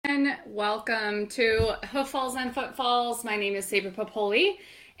Welcome to Hoof-Falls and Footfalls. My name is Sabra Popoli,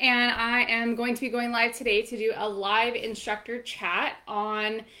 and I am going to be going live today to do a live instructor chat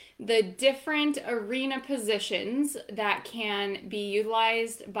on the different arena positions that can be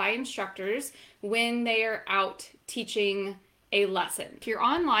utilized by instructors when they are out teaching a lesson. If you're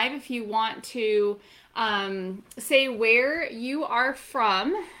on live, if you want to say where you are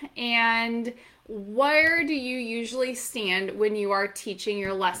from and where do you usually stand when you are teaching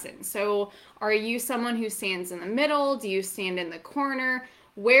your lesson? So are you someone who stands in the middle? Do you stand in the corner?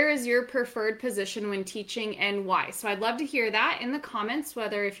 Where is your preferred position when teaching and why? So I'd love to hear that in the comments,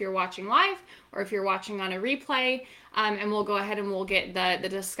 whether if you're watching live or if you're watching on a replay, and we'll go ahead and we'll get the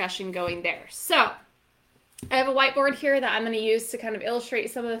discussion going there. So I have a whiteboard here that I'm going to use to kind of illustrate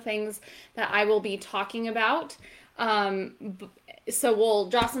some of the things that I will be talking about. So we'll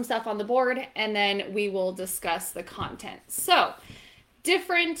draw some stuff on the board and then we will discuss the content. So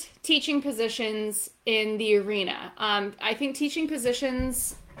different teaching positions in the arena. I think teaching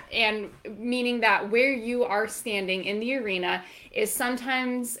positions, and meaning that where you are standing in the arena, is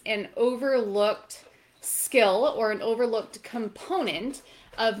sometimes an overlooked skill or an overlooked component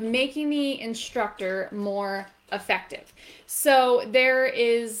of making the instructor more effective. So there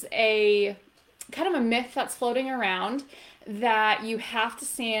is a kind of a myth that's floating around that you have to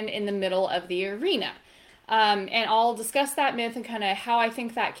stand in the middle of the arena. And I'll discuss that myth and kind of how I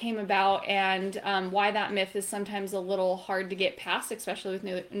think that came about and why that myth is sometimes a little hard to get past, especially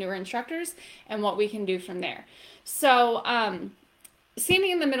with newer instructors, and what we can do from there. So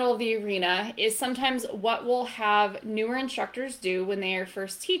standing in the middle of the arena is sometimes what we'll have newer instructors do when they are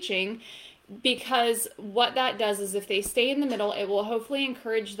first teaching, because what that does is if they stay in the middle, it will hopefully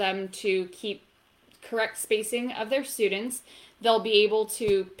encourage them to keep correct spacing of their students. They'll be able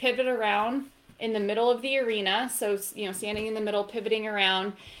to pivot around in the middle of the arena, so standing in the middle, pivoting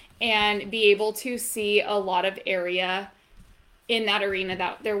around, and be able to see a lot of area in that arena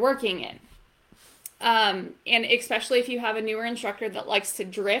that they're working in. And especially if you have a newer instructor that likes to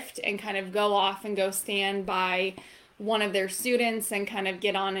drift and kind of go off and go stand by one of their students and kind of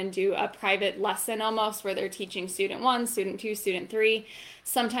get on and do a private lesson almost where they're teaching student 1, student 2, student 3.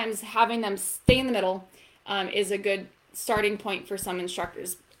 Sometimes having them stay in the middle is a good starting point for some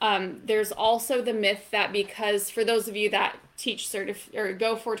instructors. There's also the myth that because for those of you that teach or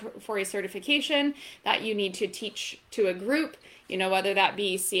go for a certification, that you need to teach to a group, whether that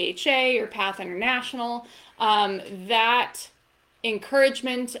be CHA or Path International, that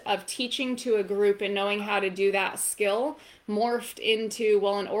encouragement of teaching to a group and knowing how to do that skill morphed into,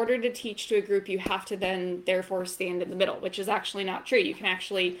 well, in order to teach to a group, you have to then therefore stand in the middle, which is actually not true. You can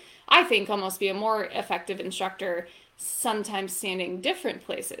actually, I think, almost be a more effective instructor sometimes standing different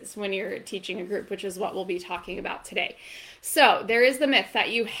places when you're teaching a group, which is what we'll be talking about today. So there is the myth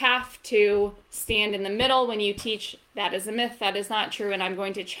that you have to stand in the middle when you teach. That is a myth. That is not true. And I'm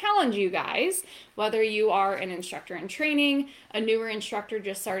going to challenge you guys, whether you are an instructor in training, a newer instructor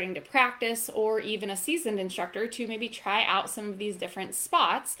just starting to practice, or even a seasoned instructor, to maybe try out some of these different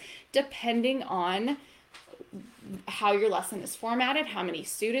spots, depending on how your lesson is formatted, how many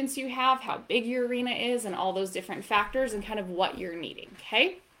students you have, how big your arena is, and all those different factors and kind of what you're needing,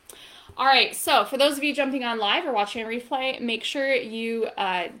 okay? All right, so for those of you jumping on live or watching a replay, make sure you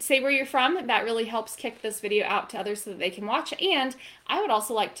say where you're from. That really helps kick this video out to others so that they can watch. And I would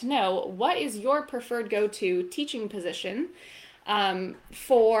also like to know, what is your preferred go-to teaching position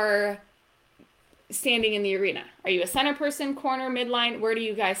for standing in the arena? Are you a center person, corner, midline? Where do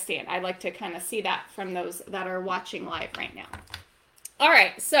you guys stand? I'd like to kind of see that from those that are watching live right now. All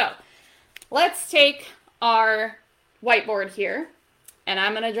right, so let's take our whiteboard here, and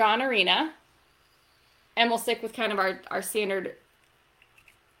I'm going to draw an arena, and we'll stick with kind of our standard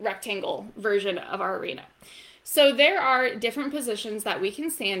rectangle version of our arena. So there are different positions that we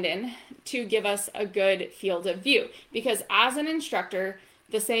can stand in to give us a good field of view, because as an instructor,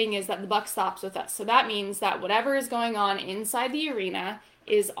 the saying is that the buck stops with us. So that means that whatever is going on inside the arena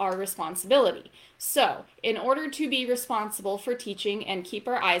is our responsibility. So in order to be responsible for teaching and keep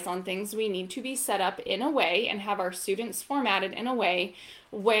our eyes on things, we need to be set up in a way and have our students formatted in a way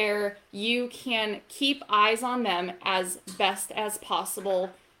where you can keep eyes on them as best as possible,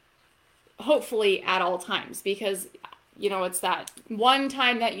 hopefully at all times, because it's that one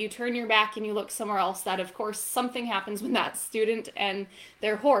time that you turn your back and you look somewhere else that, of course, something happens with that student and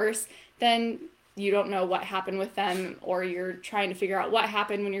their horse, then you don't know what happened with them, or you're trying to figure out what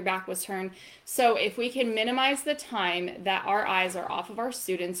happened when your back was turned. So if we can minimize the time that our eyes are off of our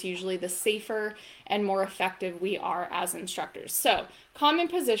students, usually the safer and more effective we are as instructors. So common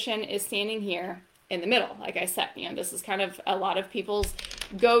position is standing here in the middle. Like I said, this is kind of a lot of people's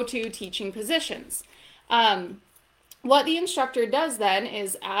go-to teaching positions. What the instructor does then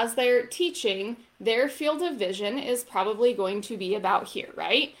is, as they're teaching, their field of vision is probably going to be about here,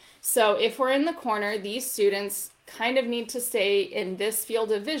 right? So if we're in the corner, these students kind of need to stay in this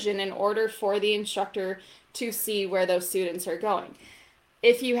field of vision in order for the instructor to see where those students are going.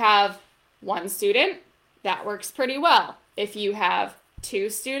 If you have one student, that works pretty well. If you have two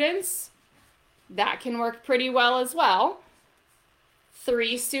students, that can work pretty well as well.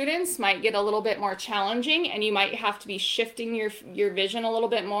 3 students might get a little bit more challenging, and you might have to be shifting your vision a little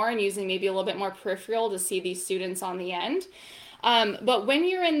bit more and using maybe a little bit more peripheral to see these students on the end. But when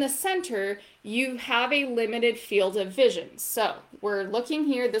you're in the center, you have a limited field of vision. So we're looking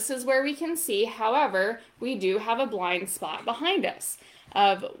here, this is where we can see. However, we do have a blind spot behind us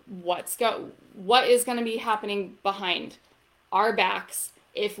of what is going to be happening behind our backs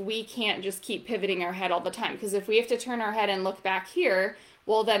if we can't just keep pivoting our head all the time. Because if we have to turn our head and look back here,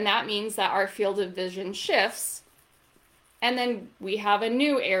 well, then that means that our field of vision shifts, and then we have a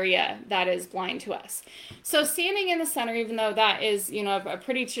new area that is blind to us. So standing in the center, even though that is, a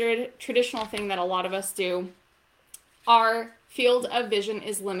pretty traditional thing that a lot of us do, our field of vision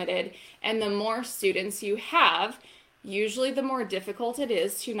is limited, and the more students you have, usually the more difficult it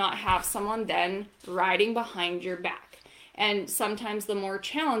is to not have someone then riding behind your back. And sometimes the more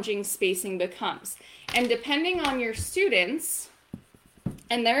challenging spacing becomes. And depending on your students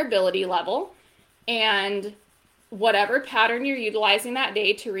and their ability level and whatever pattern you're utilizing that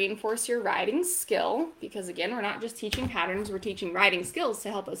day to reinforce your riding skill, because again, we're not just teaching patterns, we're teaching riding skills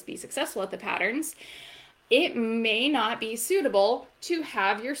to help us be successful at the patterns, it may not be suitable to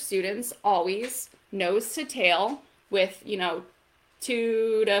have your students always nose to tail with,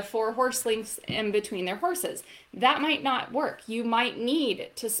 2 to 4 horse lengths in between their horses. That might not work. You might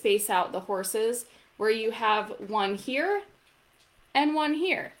need to space out the horses where you have one here and one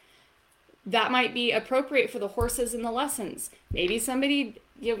here. That might be appropriate for the horses in the lessons. Maybe somebody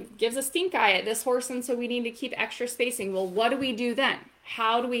gives a stink eye at this horse, and so we need to keep extra spacing. Well, what do we do then?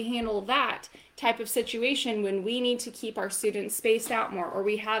 How do we handle that type of situation when we need to keep our students spaced out more, or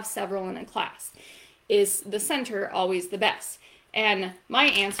we have several in a class? Is the center always the best? And my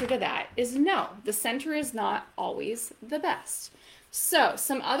answer to that is no, the center is not always the best. So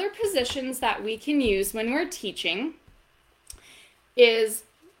some other positions that we can use when we're teaching is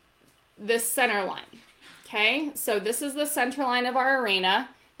this center line. Okay, so this is the center line of our arena.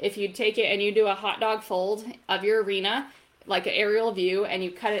 If you take it and you do a hot dog fold of your arena, like an aerial view, and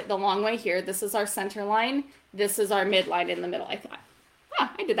you cut it the long way here, this is our center line. This is our midline in the middle. I thought,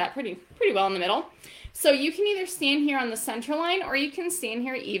 I did that pretty well in the middle. So you can either stand here on the center line, or you can stand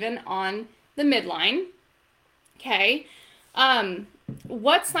here even on the midline. Okay.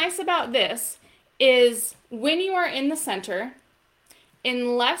 What's nice about this is when you are in the center,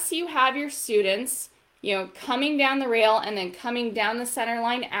 unless you have your students, coming down the rail and then coming down the center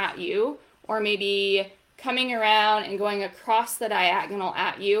line at you, or maybe coming around and going across the diagonal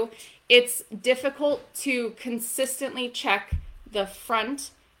at you, it's difficult to consistently check the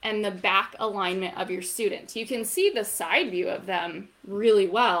front and the back alignment of your students. You can see the side view of them really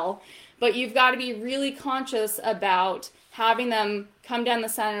well, but you've got to be really conscious about having them come down the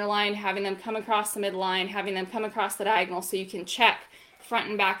center line, having them come across the midline, having them come across the diagonal so you can check front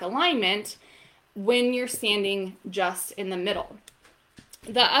and back alignment when you're standing just in the middle.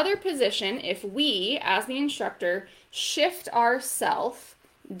 The other position, if we, as the instructor, shift ourselves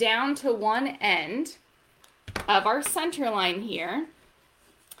down to one end of our center line here,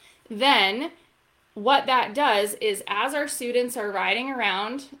 then what that does is as our students are riding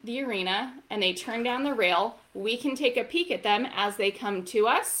around the arena and they turn down the rail, we can take a peek at them as they come to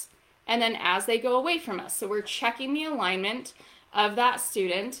us and then as they go away from us. So we're checking the alignment of that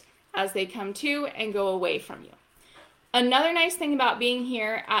student as they come to and go away from you. Another nice thing about being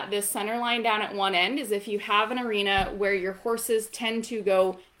here at this center line down at one end is if you have an arena where your horses tend to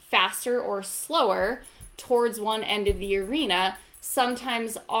go faster or slower towards one end of the arena,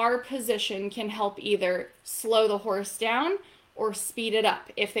 sometimes our position can help either slow the horse down or speed it up.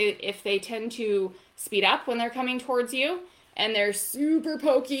 If they tend to speed up when they're coming towards you and they're super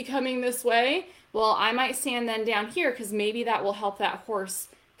pokey coming this way, well, I might stand then down here because maybe that will help that horse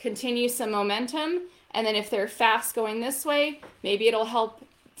continue some momentum. And then if they're fast going this way, maybe it'll help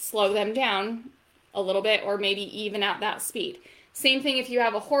slow them down a little bit or maybe even out that speed. Same thing if you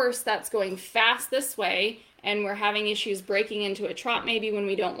have a horse that's going fast this way and we're having issues breaking into a trot maybe when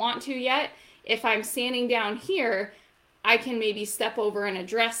we don't want to yet. If I'm standing down here, I can maybe step over and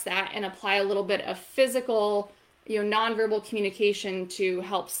address that and apply a little bit of physical, nonverbal communication to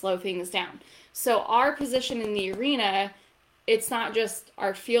help slow things down. So our position in the arena it's not just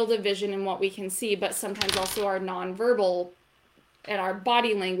our field of vision and what we can see, but sometimes also our nonverbal and our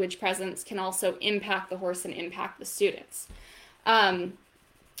body language presence can also impact the horse and impact the students.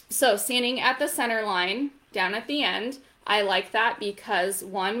 So standing at the center line down at the end, I like that because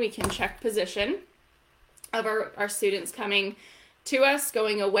one, we can check position of our students coming to us,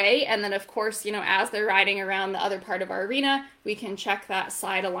 going away, and then of course, as they're riding around the other part of our arena, we can check that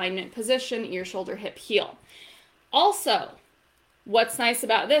side alignment position, ear, shoulder, hip, heel. Also, what's nice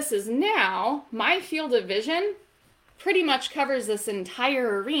about this is now my field of vision pretty much covers this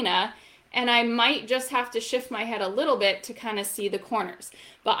entire arena, and I might just have to shift my head a little bit to kind of see the corners.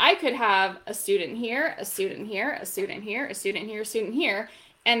 But I could have a student here, a student here, a student here, a student here, a student here,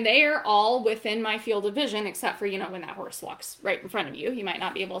 and they are all within my field of vision, except for, when that horse walks right in front of you, you might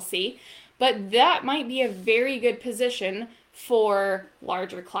not be able to see. But that might be a very good position for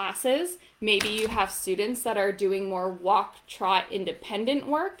larger classes. Maybe you have students that are doing more walk, trot, independent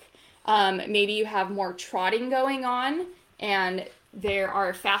work. Maybe you have more trotting going on, and there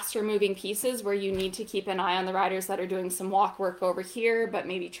are faster moving pieces where you need to keep an eye on the riders that are doing some walk work over here, but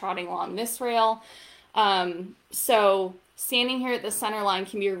maybe trotting along this rail. So standing here at the center line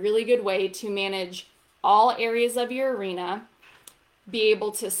can be a really good way to manage all areas of your arena, be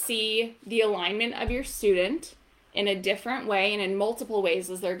able to see the alignment of your student in a different way and in multiple ways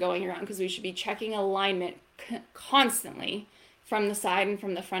as they're going around, because we should be checking alignment constantly from the side and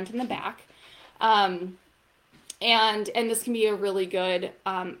from the front and the back. And this can be a really good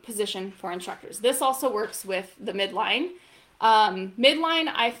position for instructors. This also works with the midline. Midline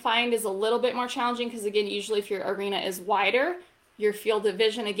I find is a little bit more challenging because, again, usually if your arena is wider, your field of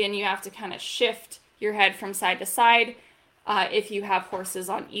vision, again, you have to kind of shift your head from side to side if you have horses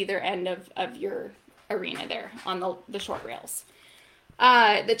on either end of your arena there on the short rails.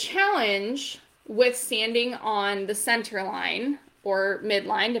 The challenge with standing on the center line or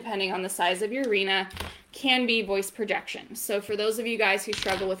midline, depending on the size of your arena, can be voice projection. So for those of you guys who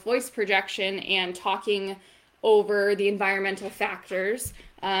struggle with voice projection and talking over the environmental factors,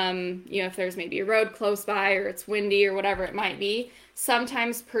 if there's maybe a road close by or it's windy or whatever it might be,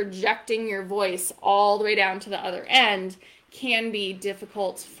 sometimes projecting your voice all the way down to the other end can be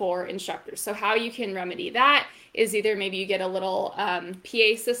difficult for instructors. So how you can remedy that is either maybe you get a little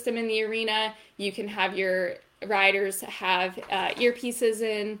PA system in the arena, you can have your riders have earpieces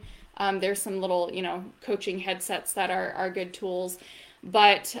in. There's some little, coaching headsets that are good tools,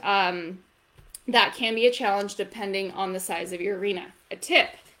 but that can be a challenge depending on the size of your arena. A tip,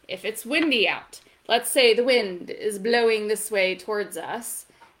 if it's windy out, let's say the wind is blowing this way towards us,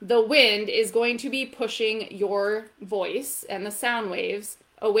 the wind is going to be pushing your voice and the sound waves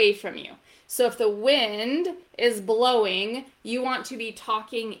away from you. So if the wind is blowing, you want to be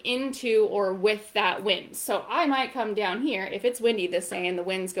talking into or with that wind. So I might come down here, if it's windy this way and the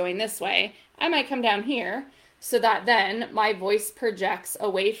wind's going this way, I might come down here so that then my voice projects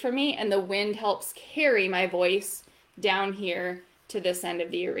away from me and the wind helps carry my voice down here to this end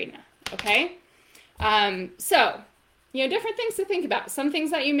of the arena, okay? So, different things to think about. Some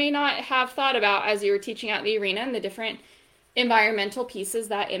things that you may not have thought about as you were teaching out the arena and the different environmental pieces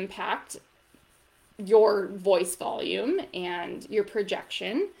that impact your voice volume and your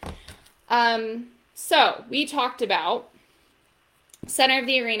projection. So we talked about center of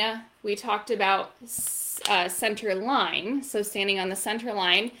the arena. We talked about center line. So standing on the center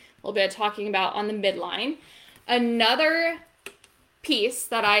line, a little bit of talking about on the midline. Another piece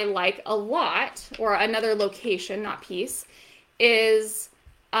that I like a lot, or another location, not piece, is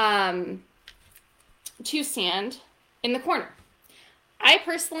to stand in the corner. I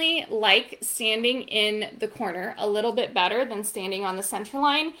personally like standing in the corner a little bit better than standing on the center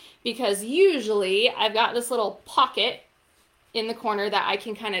line, because usually I've got this little pocket in the corner that I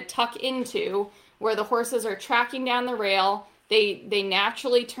can kind of tuck into where the horses are tracking down the rail. They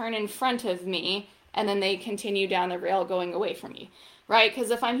naturally turn in front of me and then they continue down the rail going away from me, right?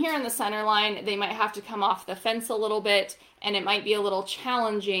 Because if I'm here in the center line, they might have to come off the fence a little bit, and it might be a little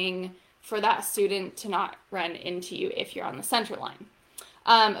challenging for that student to not run into you if you're on the center line.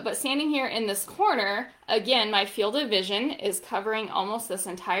 But standing here in this corner, again, my field of vision is covering almost this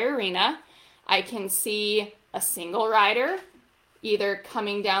entire arena. I can see a single rider either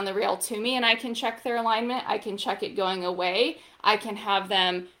coming down the rail to me and I can check their alignment. I can check it going away. I can have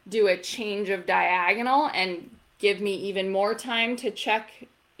them do a change of diagonal and give me even more time to check,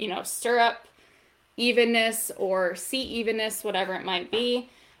 stirrup evenness or seat evenness, whatever it might be.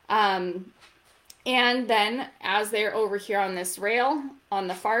 And then as they're over here on this rail on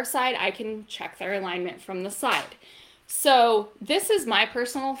the far side, I can check their alignment from the side. So this is my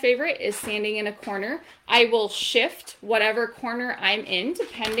personal favorite, is standing in a corner. I will shift whatever corner I'm in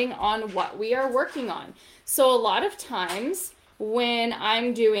depending on what we are working on. So a lot of times when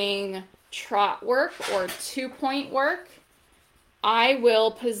I'm doing trot work or 2-point work, I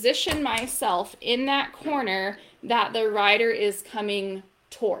will position myself in that corner that the rider is coming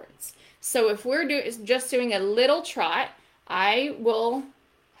towards. So if we're just doing a little trot, I will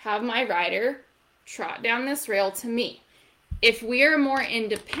have my rider trot down this rail to me. If we are more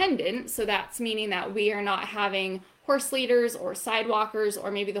independent, so that's meaning that we are not having horse leaders or sidewalkers, or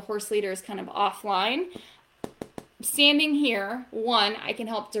maybe the horse leader is kind of offline, standing here, one, I can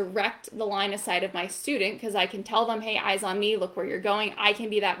help direct the line of sight of my student because I can tell them, hey, eyes on me, look where you're going. I can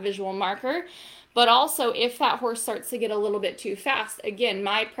be that visual marker. But also, if that horse starts to get a little bit too fast, again,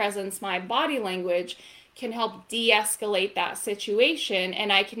 my presence, my body language can help de-escalate that situation,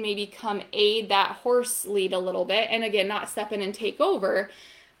 and I can maybe come aid that horse lead a little bit, and again, not step in and take over.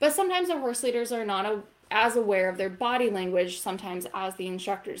 But sometimes the horse leaders are not as aware of their body language sometimes as the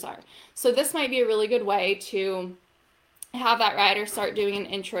instructors are. So this might be a really good way to have that rider start doing an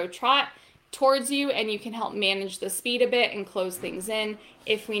intro trot towards you, and you can help manage the speed a bit and close things in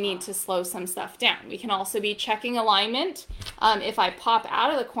if we need to slow some stuff down. We can also be checking alignment. If I pop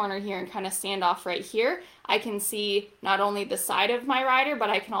out of the corner here and kind of stand off right here, I can see not only the side of my rider, but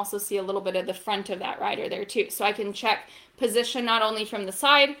I can also see a little bit of the front of that rider there too. So I can check position not only from the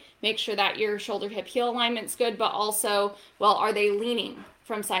side, make sure that your shoulder, hip, heel alignment's good, but also, well, are they leaning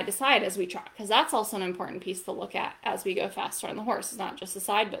from side to side as we trot? Because that's also an important piece to look at as we go faster on the horse. It's not just the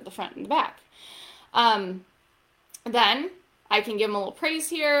side, but the front and the back. Then I can give them a little praise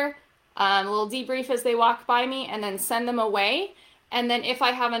here, a little debrief as they walk by me, and then send them away. And then if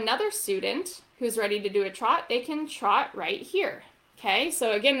I have another student who's ready to do a trot, they can trot right here. Okay,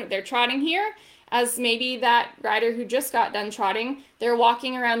 so again, they're trotting here as maybe that rider who just got done trotting, they're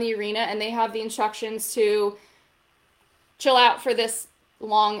walking around the arena and they have the instructions to chill out for this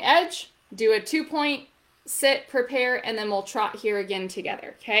long edge, do a 2-point, sit, prepare, and then we'll trot here again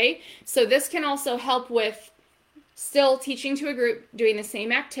together, okay? So this can also help with still teaching to a group, doing the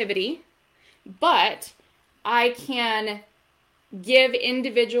same activity, but I can give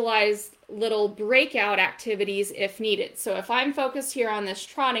individualized little breakout activities if needed. So if I'm focused here on this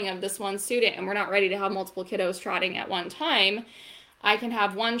trotting of this one student and we're not ready to have multiple kiddos trotting at one time, I can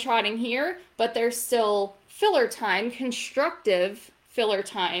have one trotting here, but there's still filler time, constructive filler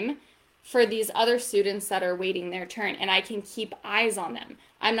time for these other students that are waiting their turn, and I can keep eyes on them.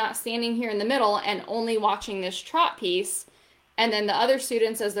 I'm not standing here in the middle and only watching this trot piece, and then the other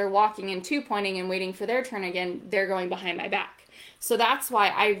students, as they're walking and 2-pointing and waiting for their turn again, they're going behind my back. So that's why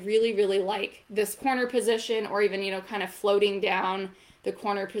I really, really like this corner position, or even, kind of floating down the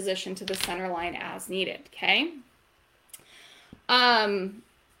corner position to the center line as needed, okay?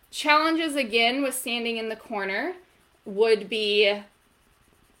 Challenges, again, with standing in the corner would be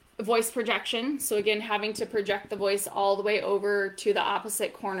voice projection. So again, having to project the voice all the way over to the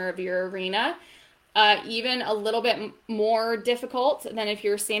opposite corner of your arena. Even a little bit more difficult than if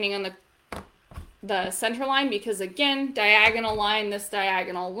you're standing on the center line, because again, this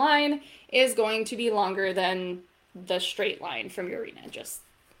diagonal line is going to be longer than the straight line from your arena, just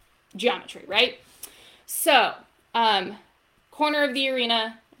geometry, right? So, corner of the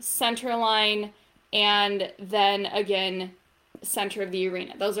arena, center line, and then again, center of the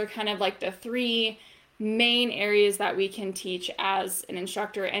arena. Those are kind of like the 3 main areas that we can teach as an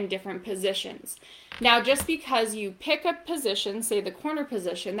instructor, and different positions. Now, just because you pick a position, say the corner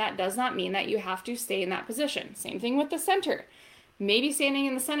position, that does not mean that you have to stay in that position. Same thing with the center. Maybe standing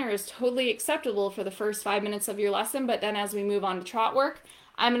in the center is totally acceptable for the first 5 minutes of your lesson, but then as we move on to trot work,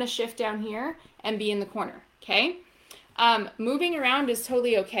 I'm going to shift down here and be in the corner, okay? Moving around is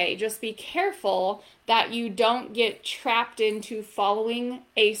totally okay. Just be careful that you don't get trapped into following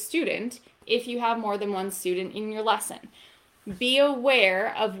a student if you have more than one student in your lesson. Be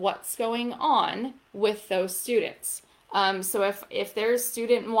aware of what's going on with those students. So if there's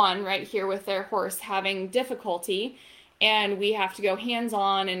student 1 right here with their horse having difficulty, and we have to go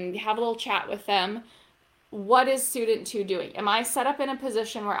hands-on and have a little chat with them, what is student 2 doing? Am I set up in a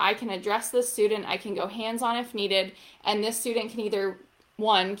position where I can address this student, I can go hands-on if needed, and this student can either,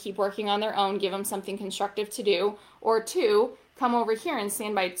 1, keep working on their own, give them something constructive to do, or 2, come over here and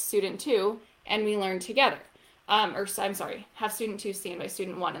stand by student 2 and we learn together. Have student 2 stand by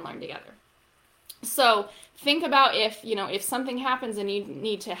student 1 and learn together. So think about if something happens and you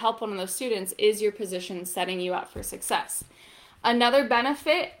need to help one of those students, is your position setting you up for success? Another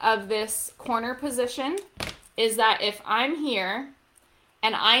benefit of this corner position is that if I'm here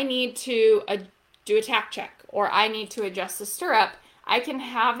and I need to do a tack check, or I need to adjust a stirrup, I can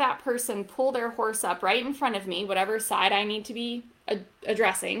have that person pull their horse up right in front of me, whatever side I need to be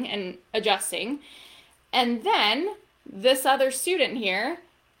addressing and adjusting. And then this other student here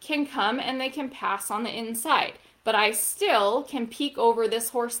can come and they can pass on the inside. But I still can peek over this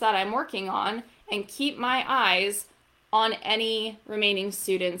horse that I'm working on and keep my eyes on any remaining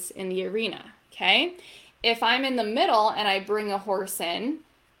students in the arena, okay? If I'm in the middle and I bring a horse in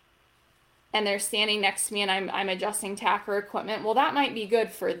and they're standing next to me and I'm adjusting tack or equipment, well, that might be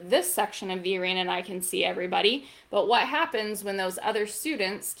good for this section of the arena and I can see everybody. But what happens when those other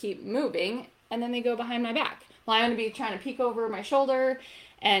students keep moving and then they go behind my back? Well, I'm going to be trying to peek over my shoulder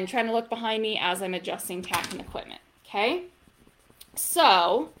and trying to look behind me as I'm adjusting tack and equipment, okay?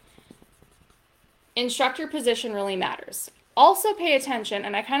 So instructor position really matters. Also pay attention,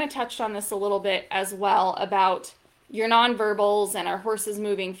 and I kind of touched on this a little bit as well, about your nonverbals and our horses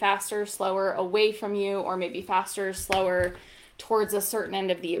moving faster, slower away from you, or maybe faster, slower towards a certain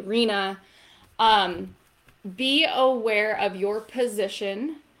end of the arena. Be aware of your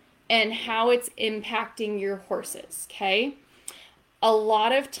position and how it's impacting your horses, okay? A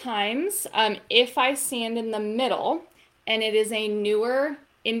lot of times, if I stand in the middle and it is a newer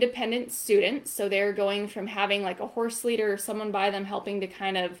independent student, so they're going from having like a horse leader or someone by them helping to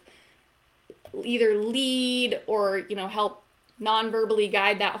kind of either lead or, you know, help non-verbally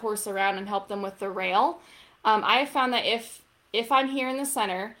guide that horse around and help them with the rail. I have found that if I'm here in the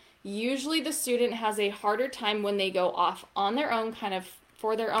center, usually the student has a harder time when they go off on their own, kind of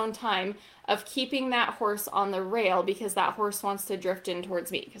for their own time, of keeping that horse on the rail, because that horse wants to drift in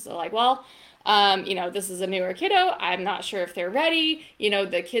towards me, because they're like, well, you know, this is a newer kiddo. I'm not sure if they're ready. You know,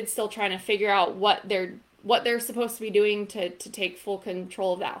 the kid's still trying to figure out what they're supposed to be doing to take full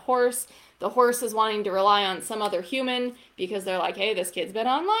control of that horse. The horse is wanting to rely on some other human because they're like, hey, this kid's been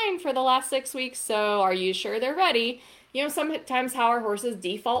online for the last 6 weeks, so are you sure they're ready? You know, sometimes how our horses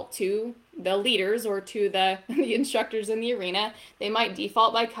default to the leaders or to the instructors in the arena, they might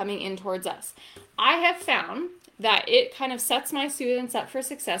default by coming in towards us. I have found that it kind of sets my students up for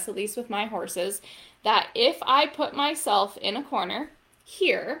success, at least with my horses, that if I put myself in a corner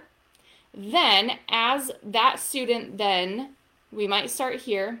here, then as that student, then we might start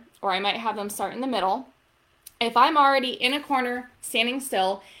here, or I might have them start in the middle. If I'm already in a corner, standing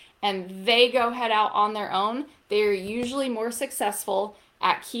still, and they go head out on their own, they're usually more successful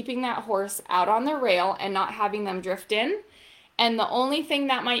at keeping that horse out on the rail and not having them drift in. And the only thing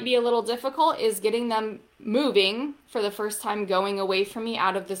that might be a little difficult is getting them moving for the first time, going away from me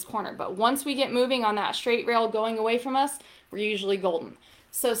out of this corner. But once we get moving on that straight rail going away from us, we're usually golden.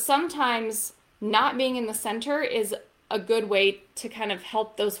 So sometimes not being in the center is a good way to kind of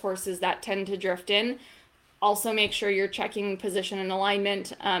help those horses that tend to drift in. Also make sure you're checking position and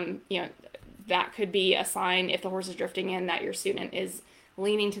alignment. You know, that could be a sign if the horse is drifting in that your student is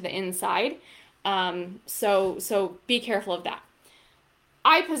leaning to the inside. So be careful of that.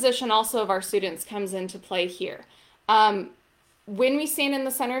 Eye position also of our students comes into play here. When we stand in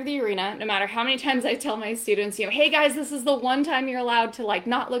the center of the arena, no matter how many times I tell my students, you know, hey guys, this is the one time you're allowed to like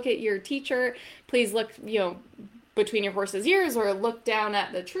not look at your teacher. Please look, you know, between your horse's ears or look down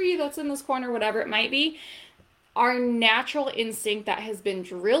at the tree that's in this corner, whatever it might be. Our natural instinct that has been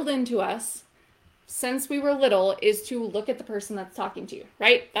drilled into us since we were little is to look at the person that's talking to you,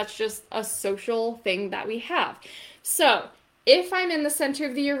 right? That's just a social thing that we have. So if I'm in the center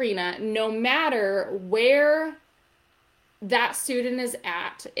of the arena, no matter where that student is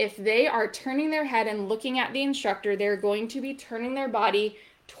at, if they are turning their head and looking at the instructor, they're going to be turning their body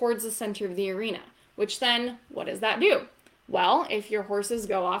towards the center of the arena, which then, what does that do? Well, if your horses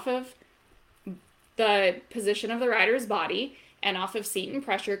go off of the position of the rider's body and off of seat and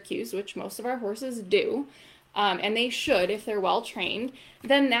pressure cues, which most of our horses do, and they should if they're well trained,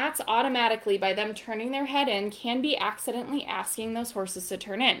 then that's automatically, by them turning their head in, can be accidentally asking those horses to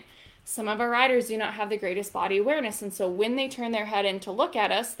turn in. Some of our riders do not have the greatest body awareness, and so when they turn their head in to look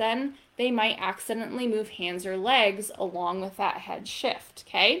at us, then they might accidentally move hands or legs along with that head shift,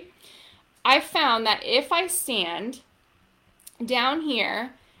 okay? I found that if I stand down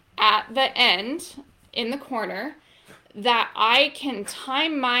here at the end in the corner, that I can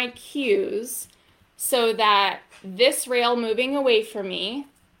time my cues so that this rail moving away from me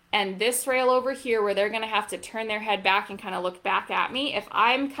and this rail over here where they're going to have to turn their head back and kind of look back at me, if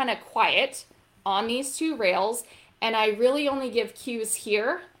I'm kind of quiet on these two rails and I really only give cues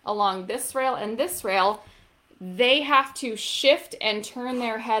here along this rail and this rail, they have to shift and turn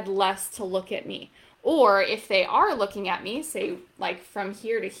their head less to look at me. Or if they are looking at me, say like from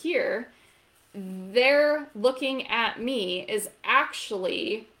here to here, their looking at me is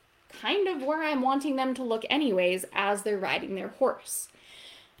actually kind of where I'm wanting them to look anyways as they're riding their horse.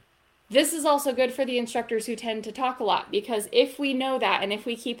 This is also good for the instructors who tend to talk a lot, because if we know that and if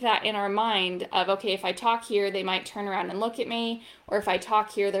we keep that in our mind of, okay, if I talk here, they might turn around and look at me, or if I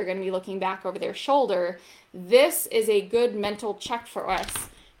talk here, they're going to be looking back over their shoulder. This is a good mental check for us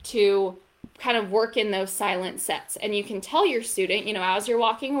to kind of work in those silent sets. And you can tell your student, as you're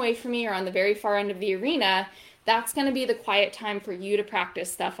walking away from me or on the very far end of the arena, that's going to be the quiet time for you to practice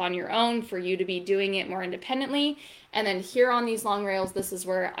stuff on your own, for you to be doing it more independently. And then here on these long rails, this is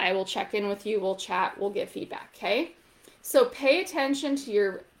where I will check in with you, we'll chat, we'll get feedback, okay? So pay attention to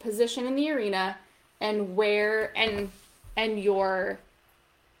your position in the arena and where and the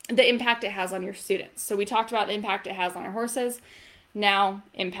impact it has on your students. So we talked about the impact it has on our horses. Now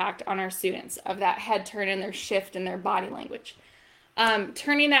impact on our students of that head turn and their shift and their body language.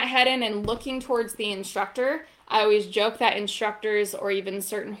 Turning that head in and looking towards the instructor. I always joke that instructors or even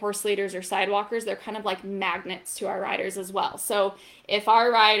certain horse leaders or sidewalkers, they're kind of like magnets to our riders as well. So if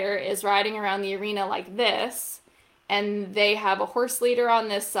our rider is riding around the arena like this, and they have a horse leader on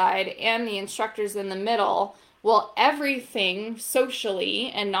this side and the instructors in the middle, well, everything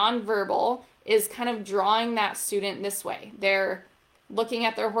socially and nonverbal is kind of drawing that student this way. They're looking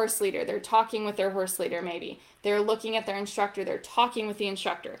at their horse leader. They're talking with their horse leader maybe. They're looking at their instructor. They're talking with the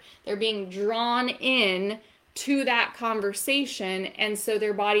instructor. They're being drawn in to that conversation, and so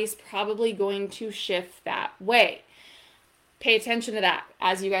their body's probably going to shift that way. Pay attention to that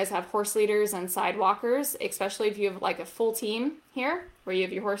as you guys have horse leaders and sidewalkers, especially if you have like a full team here where you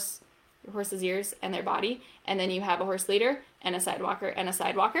have your horse's ears and their body, and then you have a horse leader and a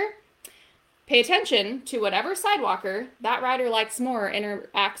sidewalker. Pay attention to whatever sidewalker that rider likes more,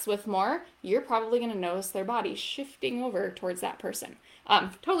 interacts with more. You're probably going to notice their body shifting over towards that person.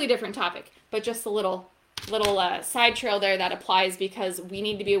 Totally different topic, but just a little side trail there that applies, because we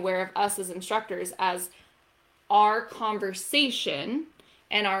need to be aware of us as instructors, as our conversation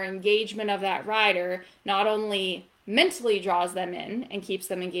and our engagement of that rider not only mentally draws them in and keeps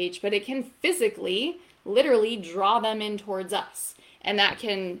them engaged, but it can physically, literally draw them in towards us. And that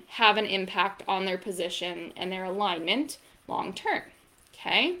can have an impact on their position and their alignment long term.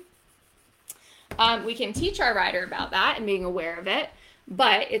 Okay? We can teach our rider about that and being aware of it,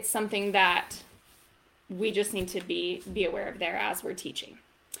 but it's something that we just need to be aware of there as we're teaching.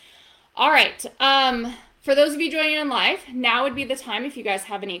 All right. For those of you joining in live, now would be the time if you guys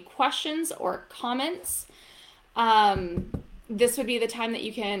have any questions or comments. This would be the time that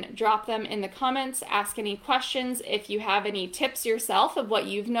you can drop them in the comments, ask any questions. If you have any tips yourself of what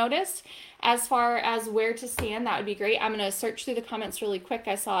you've noticed as far as where to stand, that would be great. I'm going to search through the comments really quick.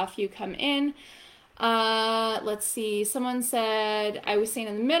 I saw a few come in. Let's see. Someone said, I was staying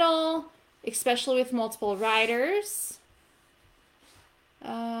in the middle, especially with multiple riders.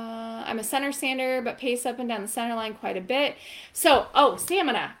 I'm a center stander, but pace up and down the center line quite a bit. So,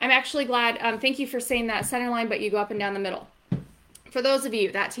 stamina. I'm actually glad. Thank you for saying that center line, but you go up and down the middle. For those of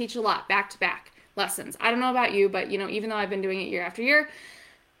you that teach a lot back-to-back lessons, I don't know about you, but even though I've been doing it year after year,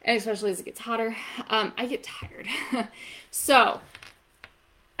 and especially as it gets hotter, I get tired. So,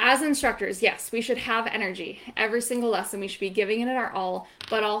 as instructors, yes, we should have energy. Every single lesson, we should be giving it our all,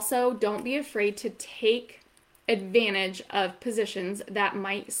 but also don't be afraid to take advantage of positions that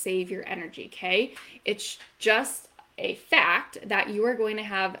might save your energy, okay? It's just a fact that you are going to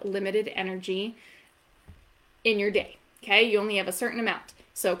have limited energy in your day. Okay, you only have a certain amount.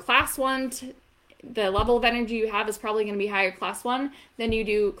 So class 1, the level of energy you have is probably going to be higher class 1 than you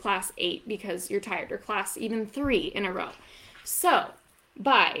do class 8 because you're tired, or class even 3 in a row. So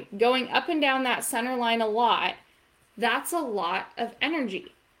by going up and down that center line a lot, that's a lot of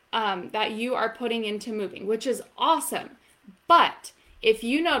energy that you are putting into moving, which is awesome. But if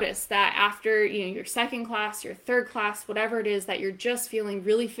you notice that after your second class, your third class, whatever it is, that you're just feeling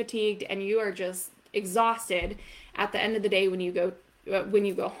really fatigued and you are just exhausted at the end of the day when you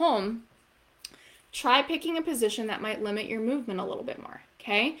go home, try picking a position that might limit your movement a little bit more,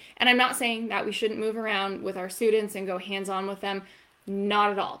 okay? And I'm not saying that we shouldn't move around with our students and go hands-on with them,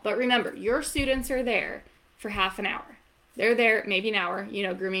 not at all. But remember, your students are there for half an hour. They're there maybe an hour,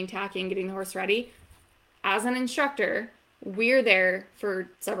 grooming, tacking, getting the horse ready. As an instructor, we're there for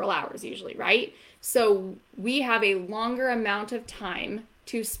several hours usually, right? So we have a longer amount of time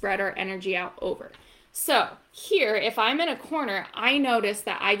to spread our energy out over. So here, if I'm in a corner, I notice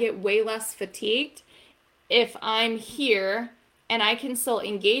that I get way less fatigued if I'm here and I can still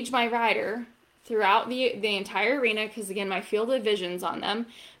engage my rider throughout the entire arena, because again, my field of vision's on them,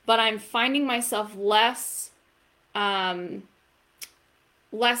 but I'm finding myself less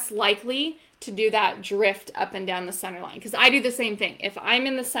likely to do that drift up and down the center line. Because I do the same thing. If I'm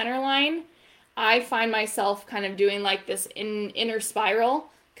in the center line, I find myself kind of doing like this inner spiral,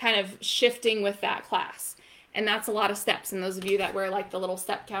 kind of shifting with that class. And that's a lot of steps. And those of you that wear like the little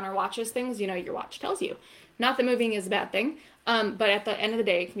step counter watches things, you know, your watch tells you. Not that moving is a bad thing, but at the end of the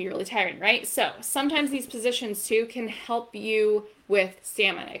day, it can be really tiring, right? So sometimes these positions too can help you with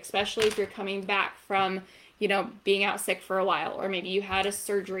stamina, especially if you're coming back from, you know, being out sick for a while, or maybe you had a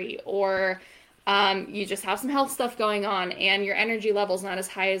surgery, or you just have some health stuff going on and your energy level's not as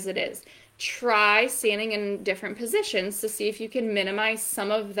high as it is. Try standing in different positions to see if you can minimize some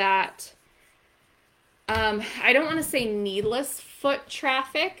of that, I don't want to say needless foot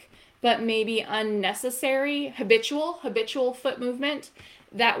traffic, but maybe unnecessary, habitual foot movement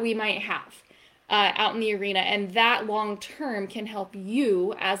that we might have out in the arena. And that long term can help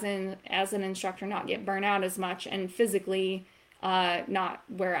you as an instructor not get burnt out as much and physically not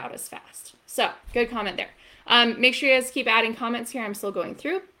wear out as fast. So good comment there. Make sure you guys keep adding comments here. I'm still going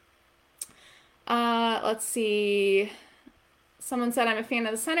through. Let's see. Someone said, I'm a fan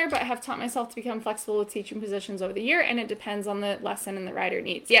of the center, but have taught myself to become flexible with teaching positions over the year, and it depends on the lesson and the rider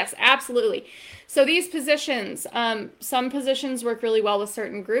needs. Yes, absolutely. So these positions, some positions work really well with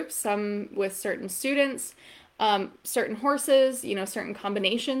certain groups, some with certain students, certain horses, you know, certain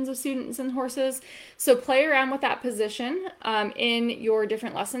combinations of students and horses. So play around with that position in your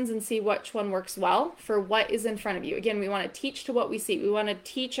different lessons and see which one works well for what is in front of you. Again, we want to teach to what we see. We want to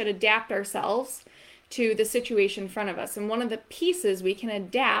teach and adapt ourselves to the situation in front of us. And one of the pieces we can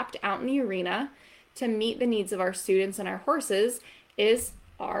adapt out in the arena to meet the needs of our students and our horses is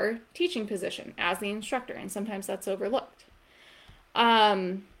our teaching position as the instructor. And sometimes that's overlooked.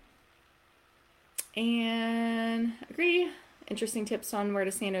 And agree. Interesting tips on where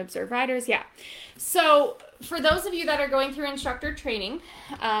to stand to observe riders. Yeah. So for those of you that are going through instructor training,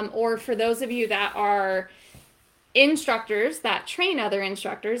 or for those of you that are instructors that train other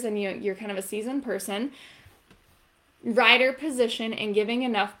instructors and you're kind of a seasoned person, rider position and giving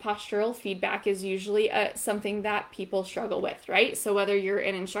enough postural feedback is usually something that people struggle with, right? So whether you're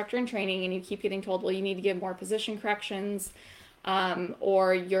an instructor in training and you keep getting told, well, you need to give more position corrections,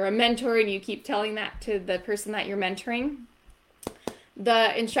 or you're a mentor and you keep telling that to the person that you're mentoring,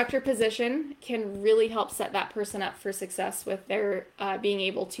 the instructor position can really help set that person up for success with their being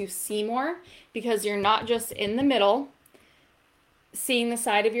able to see more, because you're not just in the middle seeing the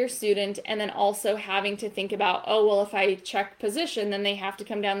side of your student and then also having to think about, oh, well, if I check position, then they have to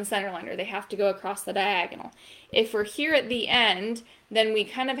come down the center line or they have to go across the diagonal. If we're here at the end, then we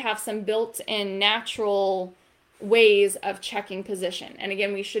kind of have some built-in natural ways of checking position. And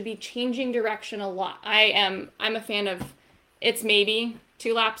again, we should be changing direction a lot. I'm a fan of, it's maybe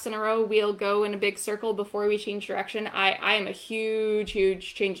 2 laps in a row, we'll go in a big circle before we change direction. I am a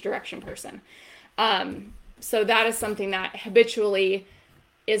huge change direction person. So that is something that habitually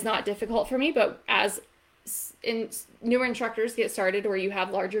is not difficult for me, but as newer instructors get started or you have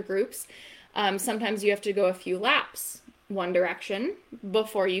larger groups, sometimes you have to go a few laps one direction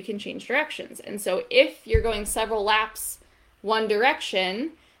before you can change directions. And so if you're going several laps one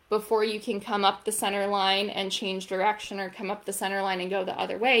direction before you can come up the center line and change direction, or come up the center line and go the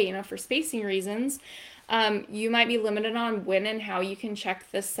other way, you know, for spacing reasons, you might be limited on when and how you can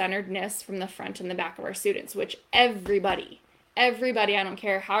check the centeredness from the front and the back of our students, which everybody, I don't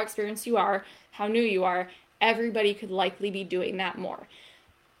care how experienced you are, how new you are, everybody could likely be doing that more.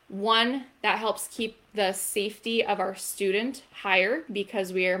 One, that helps keep the safety of our student higher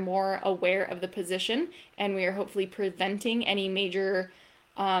because we are more aware of the position and we are hopefully preventing any major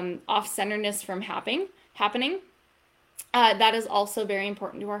off-centeredness from happening. That is also very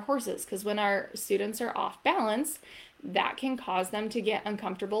important to our horses, because when our students are off balance, that can cause them to get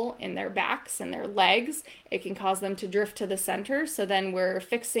uncomfortable in their backs and their legs. It can cause them to drift to the center. So then we're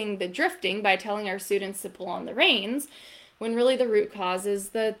fixing the drifting by telling our students to pull on the reins, when really the root cause is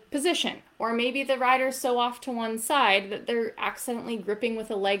the position. Or maybe the rider's so off to one side that they're accidentally gripping with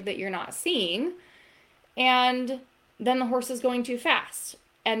a leg that you're not seeing, and then the horse is going too fast.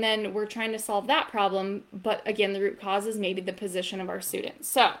 And then we're trying to solve that problem, but again, the root cause is maybe the position of our students.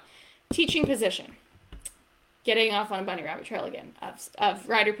 So, teaching position. Getting off on a bunny rabbit trail again of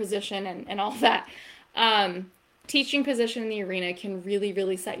rider position and all that. Teaching position in the arena can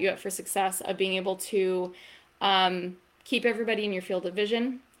really set you up for success of being able to keep everybody in your field of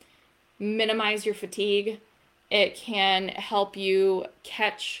vision, minimize your fatigue. It can help you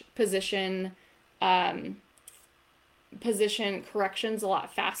catch position corrections a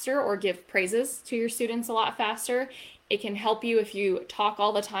lot faster, or give praises to your students a lot faster. It can help you if you talk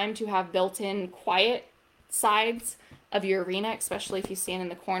all the time to have built-in quiet sides of your arena, especially if you stand in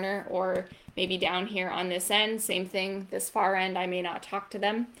the corner or maybe down here on this end. Same thing, this far end, I may not talk to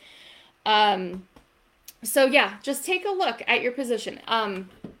them. So yeah, just take a look at your position.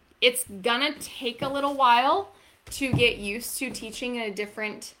 It's gonna take a little while to get used to teaching in a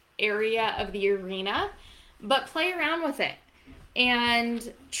different area of the arena, but play around with it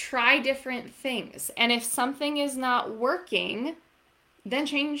and try different things. And if something is not working, then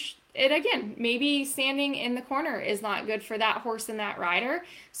change it again. Maybe standing in the corner is not good for that horse and that rider,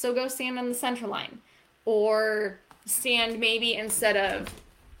 so go stand on the center line. Or stand maybe instead of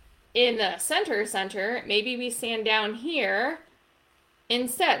in the center, maybe we stand down here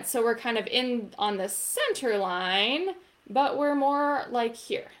instead. So we're kind of in on the center line, but we're more like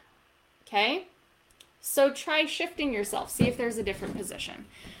here. Okay? So try shifting yourself. See if there's a different position.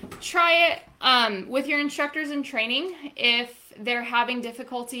 Try it with your instructors in training if they're having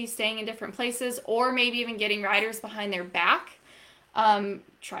difficulty staying in different places, or maybe even getting riders behind their back.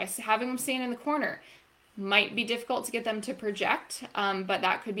 Try having them stand in the corner. Might be difficult to get them to project, but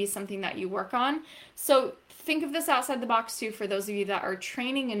that could be something that you work on. So think of this outside the box too for those of you that are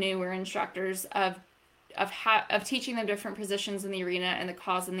training newer instructors of teaching them different positions in the arena and the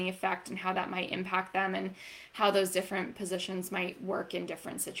cause and the effect and how that might impact them and how those different positions might work in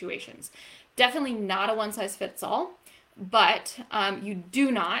different situations. Definitely not a one-size-fits-all, but you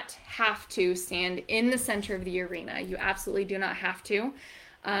do not have to stand in the center of the arena. You absolutely do not have to.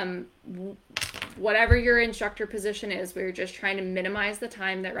 Whatever your instructor position is, we're just trying to minimize the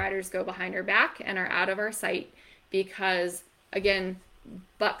time that riders go behind our back and are out of our sight because, again,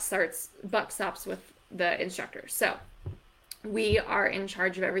 buck stops with the instructor. So we are in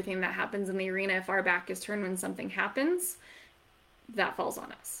charge of everything that happens in the arena. If our back is turned when something happens, that falls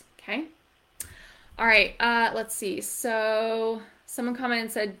on us. Okay. All right. Let's see. So someone commented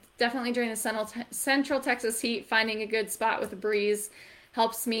and said, definitely during the Central Texas heat, finding a good spot with a breeze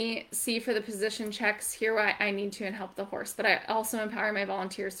helps me see for the position checks, hear what I need to, and help the horse. But I also empower my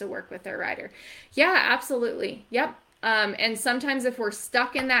volunteers to work with their rider. Yeah, absolutely. Yep. And sometimes if we're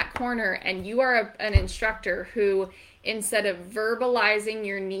stuck in that corner and you are an instructor who, instead of verbalizing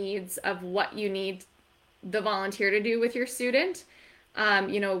your needs of what you need the volunteer to do with your student,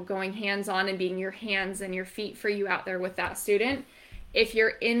 going hands-on and being your hands and your feet for you out there with that student, if you're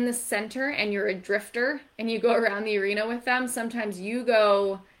in the center and you're a drifter and you go around the arena with them, sometimes you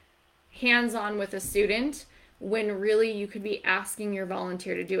go hands-on with a student when really you could be asking your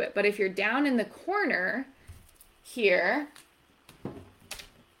volunteer to do it. But if you're down in the corner here,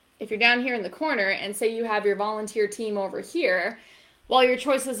 if you're down here in the corner and say you have your volunteer team over here, well, your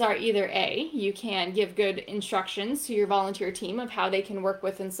choices are either A, you can give good instructions to your volunteer team of how they can work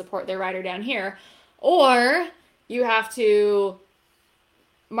with and support their rider down here, or you have to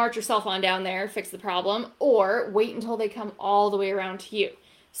march yourself on down there, fix the problem, or wait until they come all the way around to you.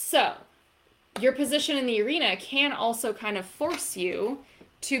 So your position in the arena can also kind of force you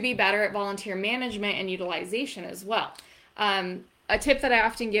to be better at volunteer management and utilization as well. A tip that I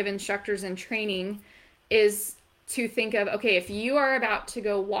often give instructors in training is to think of, okay, if you are about to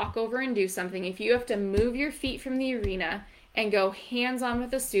go walk over and do something, if you have to move your feet from the arena and go hands-on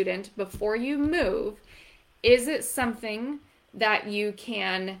with a student before you move, is it something that you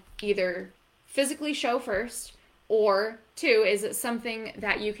can either physically show first, or two, is it something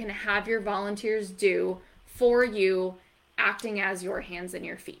that you can have your volunteers do for you, acting as your hands and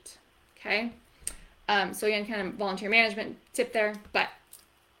your feet? Okay. So again, kind of volunteer management tip there, but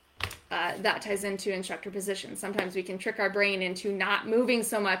that ties into instructor position. Sometimes we can trick our brain into not moving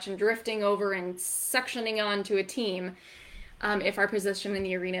so much and drifting over and suctioning onto a team if our position in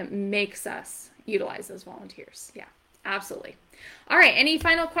the arena makes us utilize those volunteers. Yeah, absolutely. All right, any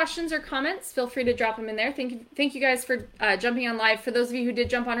final questions or comments? Feel free to drop them in there. Thank you guys for jumping on live. For those of you who did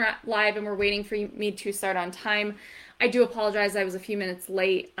jump on live and were waiting for me to start on time, I do apologize. I was a few minutes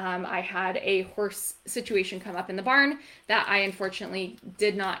late. I had a horse situation come up in the barn that I unfortunately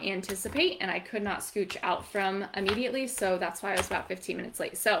did not anticipate, and I could not scooch out from immediately, so that's why I was about 15 minutes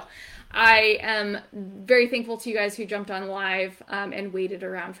late. So I am very thankful to you guys who jumped on live and waited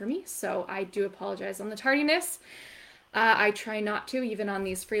around for me, so I do apologize on the tardiness. I try not to, even on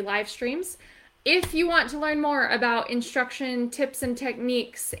these free live streams. If you want to learn more about instruction, tips and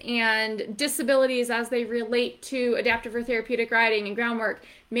techniques, and disabilities as they relate to adaptive or therapeutic riding and groundwork,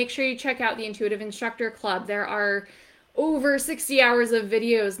 make sure you check out the Intuitive Instructor Club. There are over 60 hours of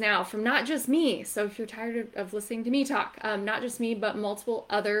videos now from not just me. So if you're tired of listening to me talk, not just me, but multiple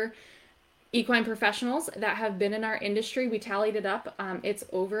other equine professionals that have been in our industry. We tallied it up. It's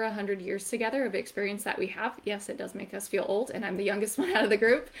over 100 years together of experience that we have. Yes, it does make us feel old, and I'm the youngest one out of the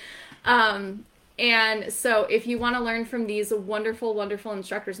group. And so if you want to learn from these wonderful, wonderful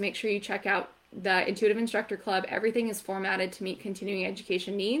instructors, make sure you check out the Intuitive Instructor Club. Everything is formatted to meet continuing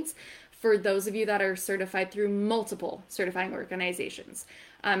education needs for those of you that are certified through multiple certifying organizations.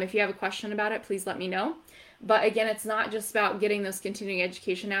 If you have a question about it, please let me know. But again, it's not just about getting those continuing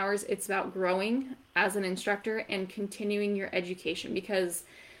education hours. It's about growing as an instructor and continuing your education, because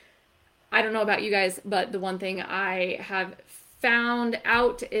I don't know about you guys, but the one thing I have found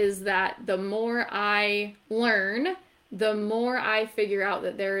out is that the more I learn, the more I figure out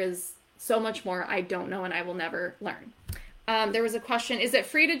that there is so much more I don't know and I will never learn. There was a question, is it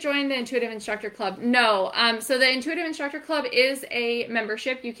free to join the Intuitive Instructor Club? No. So the Intuitive Instructor Club is a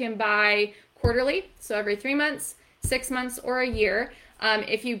membership. You can buy quarterly, so every 3 months, 6 months, or a year.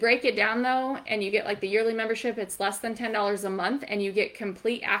 If you break it down though, and you get like the yearly membership, it's less than $10 a month, and you get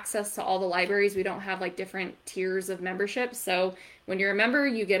complete access to all the libraries. We don't have like different tiers of membership. So when you're a member,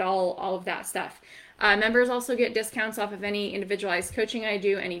 you get all of that stuff. Members also get discounts off of any individualized coaching I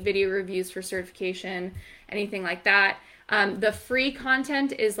do, any video reviews for certification, anything like that. The free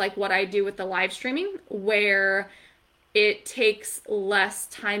content is like what I do with the live streaming, where it takes less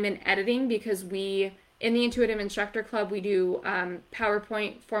time in editing, because in the Intuitive Instructor Club, we do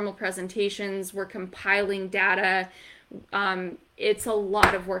PowerPoint formal presentations. We're compiling data. It's a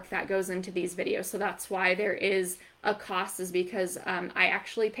lot of work that goes into these videos. So that's why there is a cost, is because I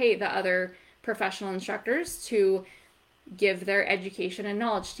actually pay the other professional instructors to give their education and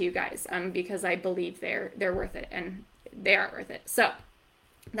knowledge to you guys, because I believe they're worth it, and they are worth it. So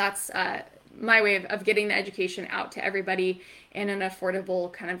that's my way of getting the education out to everybody in an affordable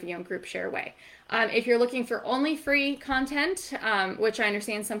kind of, group share way. If you're looking for only free content, which I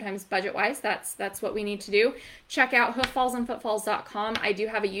understand sometimes budget-wise, that's what we need to do, check out hooffallsandfootfalls.com. I do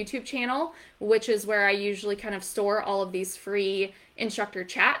have a YouTube channel, which is where I usually kind of store all of these free instructor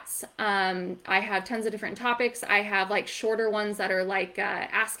chats. I have tons of different topics. I have like shorter ones that are like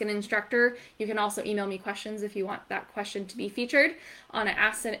Ask an Instructor. You can also email me questions if you want that question to be featured on an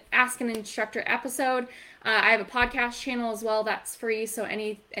Ask an Instructor episode. I have a podcast channel as well that's free, so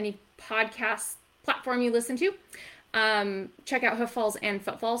any podcast platform you listen to, check out Hoof Falls and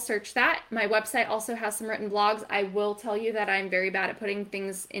Footfalls, search that. My website also has some written blogs. I will tell you that I'm very bad at putting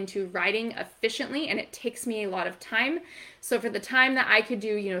things into writing efficiently, and it takes me a lot of time. So for the time that I could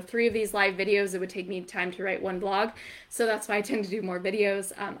do, 3 of these live videos, it would take me time to write 1 blog. So that's why I tend to do more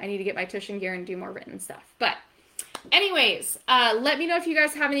videos. I need to get my tuition gear and do more written stuff. But anyways, let me know if you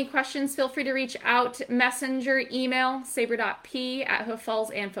guys have any questions. Feel free to reach out, messenger, email,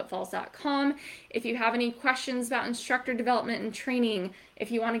 saber.p@hooffallsandfootfalls.com. If you have any questions about instructor development and training, if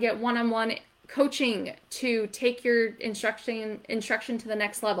you want to get one-on-one coaching to take your instruction to the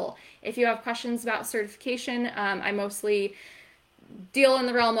next level, if you have questions about certification, I mostly deal in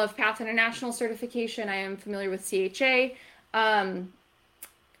the realm of PATH International certification. I am familiar with CHA.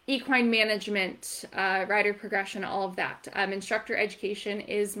 Equine management, rider progression, all of that. Instructor education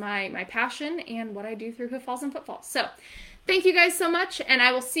is my passion and what I do through Hoof Falls and Footfalls. So thank you guys so much, and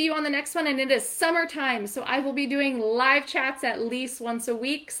I will see you on the next one. And it is summertime, so I will be doing live chats at least once a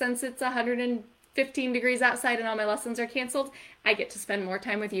week. Since it's 115 degrees outside and all my lessons are canceled, I get to spend more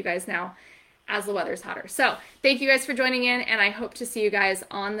time with you guys now as the weather's hotter. So thank you guys for joining in, and I hope to see you guys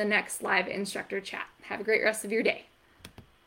on the next live instructor chat. Have a great rest of your day.